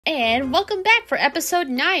And welcome back for episode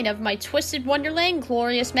 9 of my Twisted Wonderland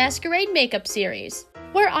Glorious Masquerade makeup series,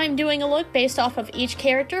 where I'm doing a look based off of each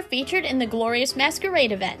character featured in the Glorious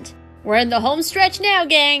Masquerade event. We're in the home stretch now,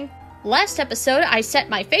 gang! Last episode, I set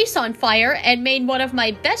my face on fire and made one of my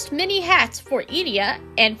best mini hats for Idia,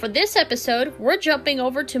 and for this episode, we're jumping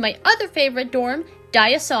over to my other favorite dorm,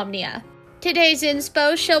 Diasomnia. Today's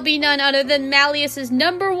inspo shall be none other than Malleus's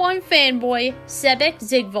 #1 fanboy, Sebek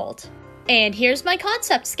Zigvolt. And here's my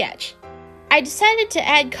concept sketch. I decided to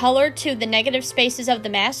add color to the negative spaces of the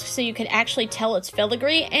mask so you can actually tell it's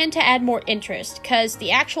filigree and to add more interest, cause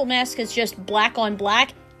the actual mask is just black on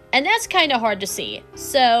black, and that's kinda hard to see,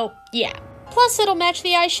 so yeah. Plus it'll match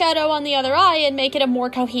the eyeshadow on the other eye and make it a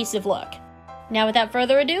more cohesive look. Now without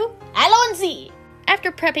further ado, allons-y!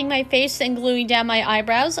 After prepping my face and gluing down my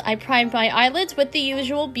eyebrows, I primed my eyelids with the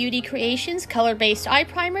usual Beauty Creations color-based eye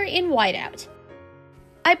primer in Whiteout.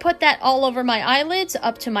 I put that all over my eyelids,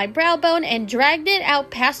 up to my brow bone, and dragged it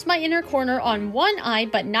out past my inner corner on one eye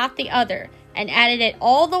but not the other, and added it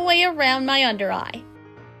all the way around my under eye.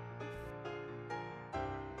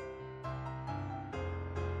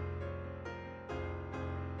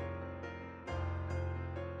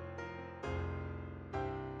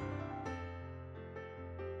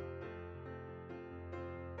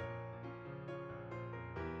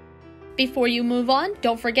 Before you move on,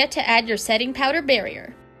 don't forget to add your setting powder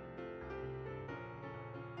barrier.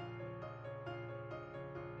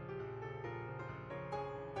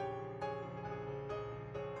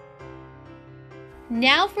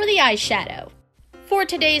 Now for the eyeshadow. For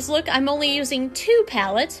today's look, I'm only using 2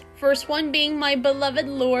 palettes, first one being my beloved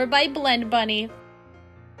Lure by BlendBunny.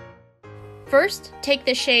 First, take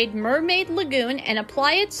the shade Mermaid Lagoon and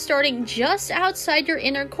apply it starting just outside your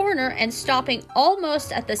inner corner and stopping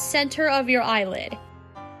almost at the center of your eyelid.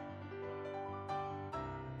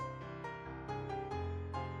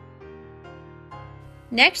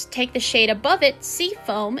 Next, take the shade above it,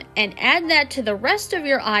 Seafoam, and add that to the rest of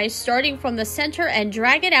your eye starting from the center and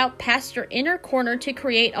drag it out past your inner corner to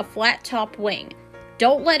create a flat top wing.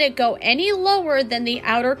 Don't let it go any lower than the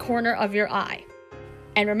outer corner of your eye.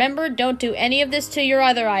 And remember, don't do any of this to your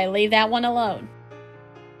other eye, leave that one alone.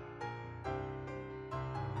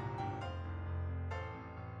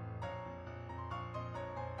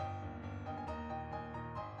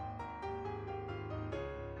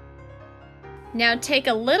 Now take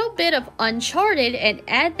a little bit of Uncharted and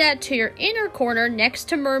add that to your inner corner next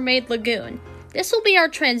to Mermaid Lagoon. This will be our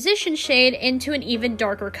transition shade into an even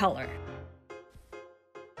darker color.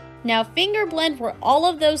 Now finger blend where all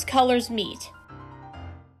of those colors meet.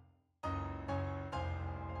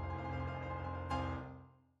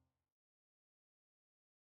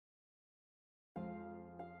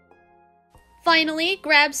 Finally,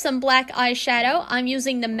 grab some black eyeshadow. I'm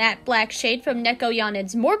using the matte black shade from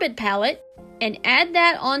Nekoyanin's MORBID palette, and add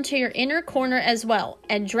that onto your inner corner as well,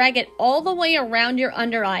 and drag it all the way around your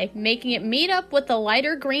under eye, making it meet up with the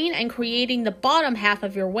lighter green and creating the bottom half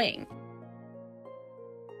of your wing.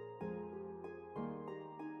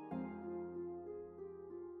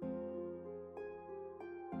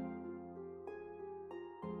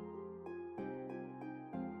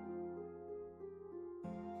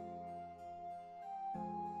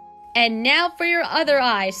 And now for your other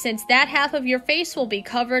eye. Since that half of your face will be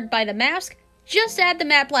covered by the mask, just add the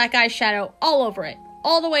matte black eyeshadow all over it,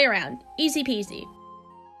 all the way around. Easy peasy.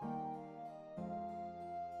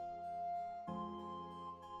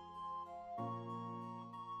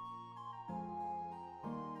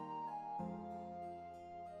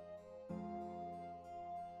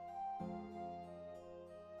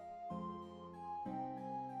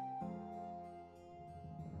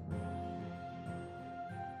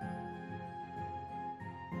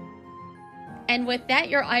 And with that,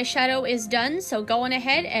 your eyeshadow is done, so go on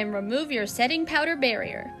ahead and remove your setting powder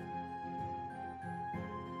barrier.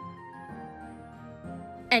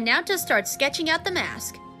 And now to start sketching out the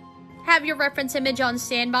mask. Have your reference image on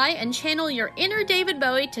standby and channel your inner David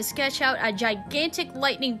Bowie to sketch out a gigantic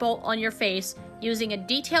lightning bolt on your face using a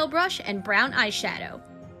detail brush and brown eyeshadow.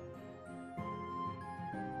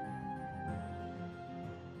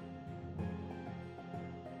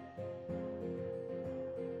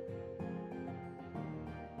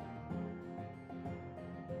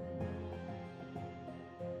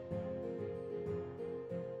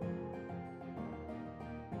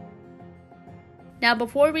 Now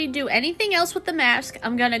before we do anything else with the mask,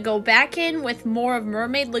 I'm gonna go back in with more of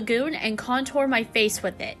Mermaid Lagoon and contour my face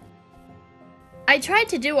with it. I tried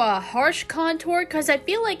to do a harsh contour because I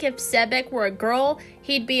feel like if Sebek were a girl,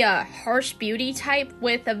 he'd be a harsh beauty type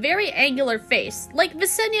with a very angular face, like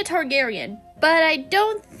Visenya Targaryen, but I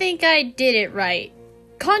don't think I did it right.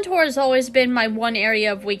 Contour has always been my one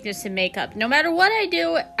area of weakness in makeup. No matter what I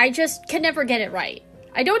do, I just can never get it right.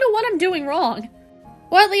 I don't know what I'm doing wrong.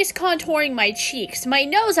 Well, at least contouring my cheeks. My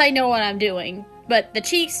nose, I know what I'm doing, but the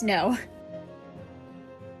cheeks, no.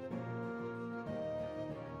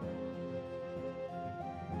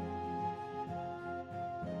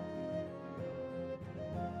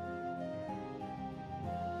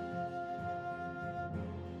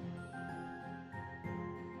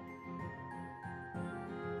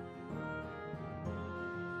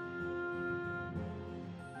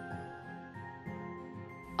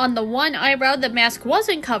 On the one eyebrow the mask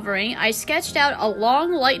wasn't covering, I sketched out a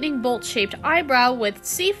long lightning bolt-shaped eyebrow with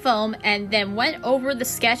sea foam and then went over the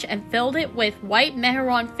sketch and filled it with white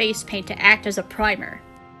Mehron face paint to act as a primer.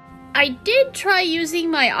 I did try using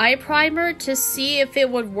my eye primer to see if it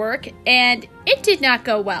would work, and it did not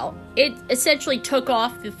go well. It essentially took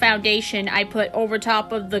off the foundation I put over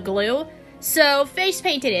top of the glue, so face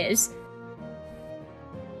paint it is.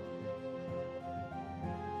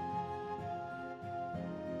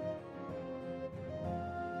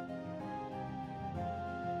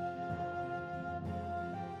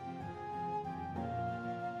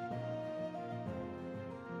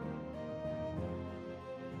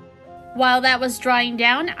 While that was drying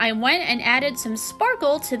down, I went and added some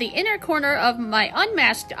sparkle to the inner corner of my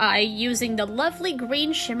unmasked eye using the lovely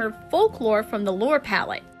green shimmer Folklore from the Lure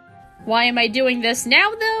palette. Why am I doing this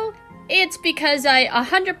now though? It's because I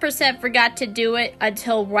 100% forgot to do it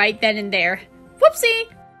until right then and there. Whoopsie!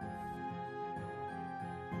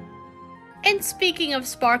 And speaking of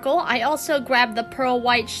sparkle, I also grabbed the pearl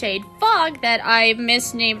white shade Fog that I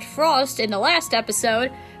misnamed Frost in the last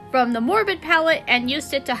episode from the MORBID palette and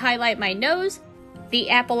used it to highlight my nose, the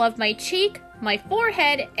apple of my cheek, my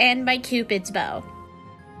forehead, and my Cupid's bow.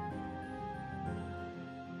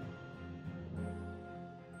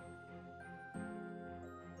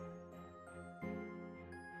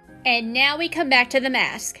 And now we come back to the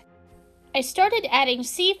mask. I started adding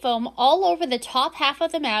sea foam all over the top half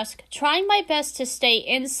of the mask, trying my best to stay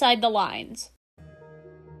inside the lines.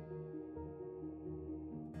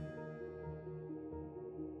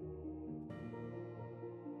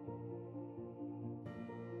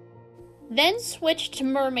 Then switched to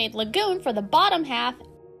Mermaid Lagoon for the bottom half,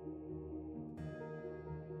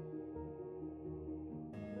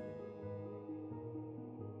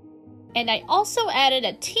 and I also added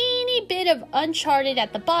a teeny bit of Uncharted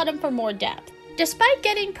at the bottom for more depth. Despite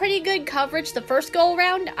getting pretty good coverage the first go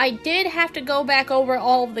around, I did have to go back over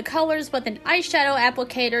all of the colors with an eyeshadow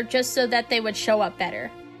applicator just so that they would show up better.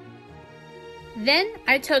 Then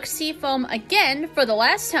I took Seafoam again for the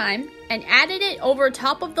last time and added it over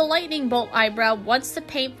top of the lightning bolt eyebrow once the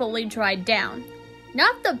paint fully dried down.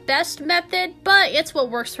 Not the best method, but it's what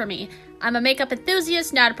works for me. I'm a makeup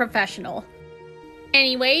enthusiast, not a professional.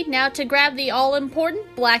 Anyway, now to grab the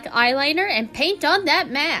all-important black eyeliner and paint on that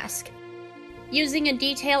mask. Using a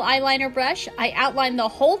detail eyeliner brush, I outlined the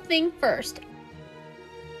whole thing first.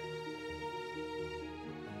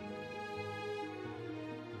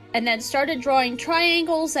 And then started drawing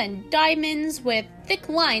triangles and diamonds with thick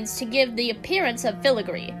lines to give the appearance of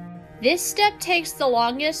filigree. This step takes the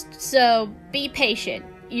longest, so be patient.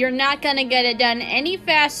 You're not gonna get it done any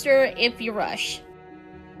faster if you rush.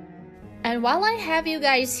 And while I have you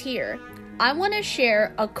guys here, I want to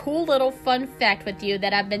share a cool little fun fact with you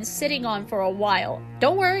that I've been sitting on for a while.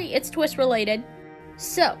 Don't worry, it's Twist related.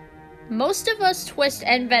 So, most of us Twist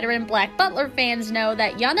and veteran Black Butler fans know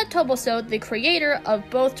that Yana Toboso, the creator of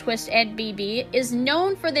both Twist and BB, is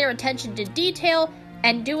known for their attention to detail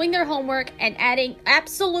and doing their homework and adding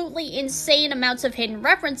absolutely insane amounts of hidden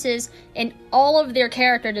references in all of their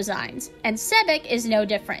character designs, and Sebek is no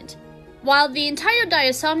different. While the entire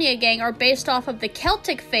Diasomnia gang are based off of the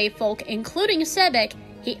Celtic fae folk, including Sebek,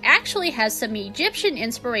 he actually has some Egyptian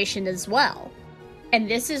inspiration as well. And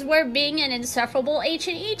this is where being an insufferable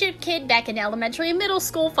ancient Egypt kid back in elementary and middle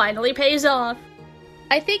school finally pays off.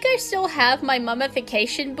 I think I still have my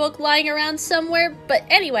mummification book lying around somewhere, but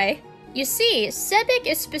anyway. You see, Sebek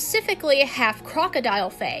is specifically half crocodile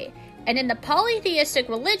fae, and in the polytheistic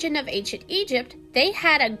religion of ancient Egypt, they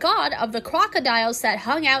had a god of the crocodiles that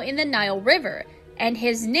hung out in the Nile River, and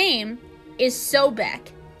his name is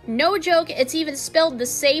Sobek. No joke, it's even spelled the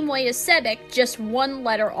same way as Sebek, just one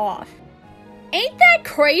letter off. Ain't that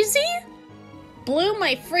crazy? Blew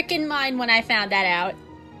my freaking mind when I found that out.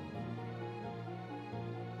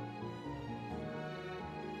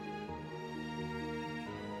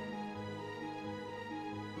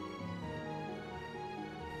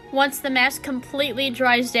 Once the mask completely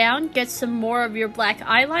dries down, get some more of your black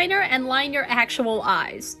eyeliner and line your actual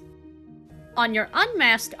eyes. On your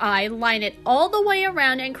unmasked eye, line it all the way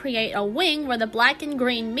around and create a wing where the black and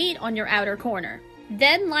green meet on your outer corner.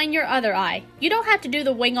 Then line your other eye. You don't have to do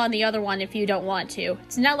the wing on the other one if you don't want to.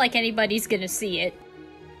 It's not like anybody's gonna see it.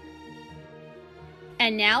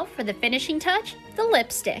 And now for the finishing touch, the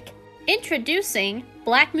lipstick. Introducing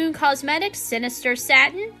Black Moon Cosmetics Sinister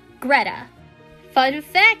Satin, Greta. Fun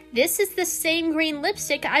fact, this is the same green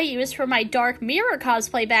lipstick I used for my Dark Mirror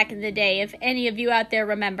cosplay back in the day, if any of you out there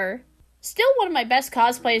remember. Still one of my best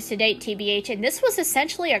cosplays to date, TBH, and this was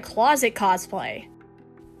essentially a closet cosplay.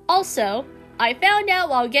 Also, I found out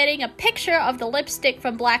while getting a picture of the lipstick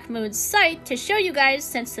from Black Moon's site to show you guys,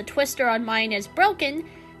 since the twister on mine is broken,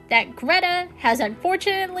 that Greta has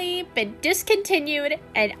unfortunately been discontinued,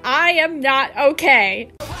 and I am not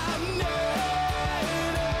okay.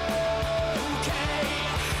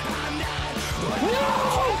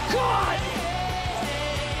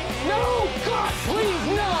 Please,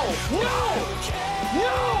 no! No!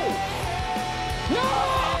 No! No!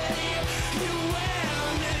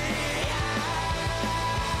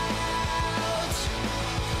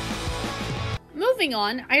 Moving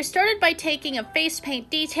on, I started by taking a face paint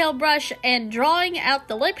detail brush and drawing out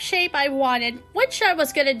the lip shape I wanted, which I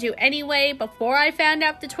was gonna do anyway before I found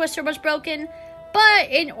out the twister was broken, but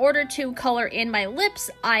in order to color in my lips,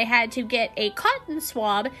 I had to get a cotton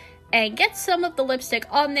swab and get some of the lipstick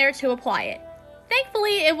on there to apply it.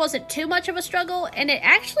 Thankfully, it wasn't too much of a struggle, and it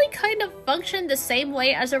actually kind of functioned the same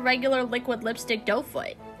way as a regular liquid lipstick doe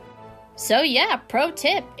foot. So yeah, pro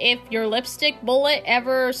tip, if your lipstick bullet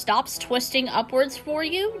ever stops twisting upwards for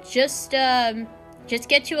you, just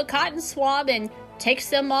get you a cotton swab and take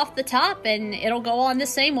some off the top and it'll go on the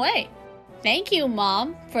same way. Thank you,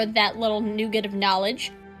 Mom, for that little nugget of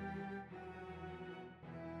knowledge.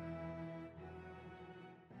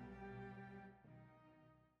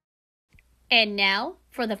 And now,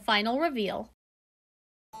 for the final reveal.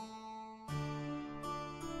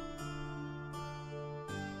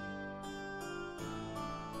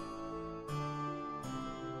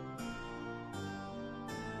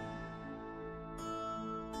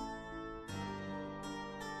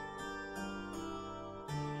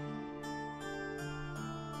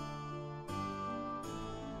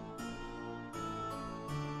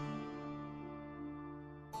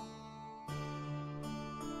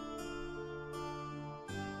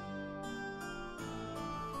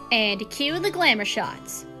 And cue the glamour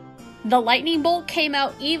shots. The lightning bolt came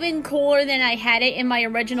out even cooler than I had it in my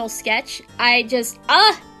original sketch.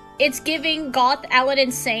 It's giving goth Allen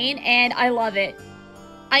Insane, and I love it.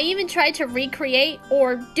 I even tried to recreate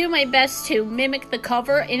or do my best to mimic the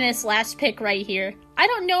cover in this last pic right here. I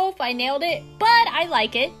don't know if I nailed it, but I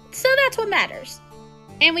like it, so that's what matters.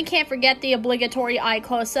 And we can't forget the obligatory eye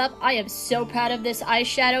close-up. I am so proud of this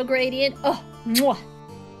eyeshadow gradient. Oh, mwah.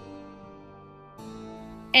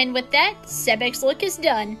 And with that, Sebek's look is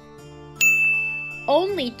done.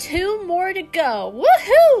 Only 2 more to go.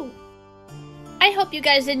 Woohoo! I hope you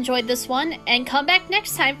guys enjoyed this one, and come back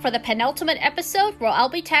next time for the penultimate episode where I'll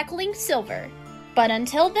be tackling Silver. But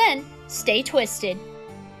until then, stay twisted.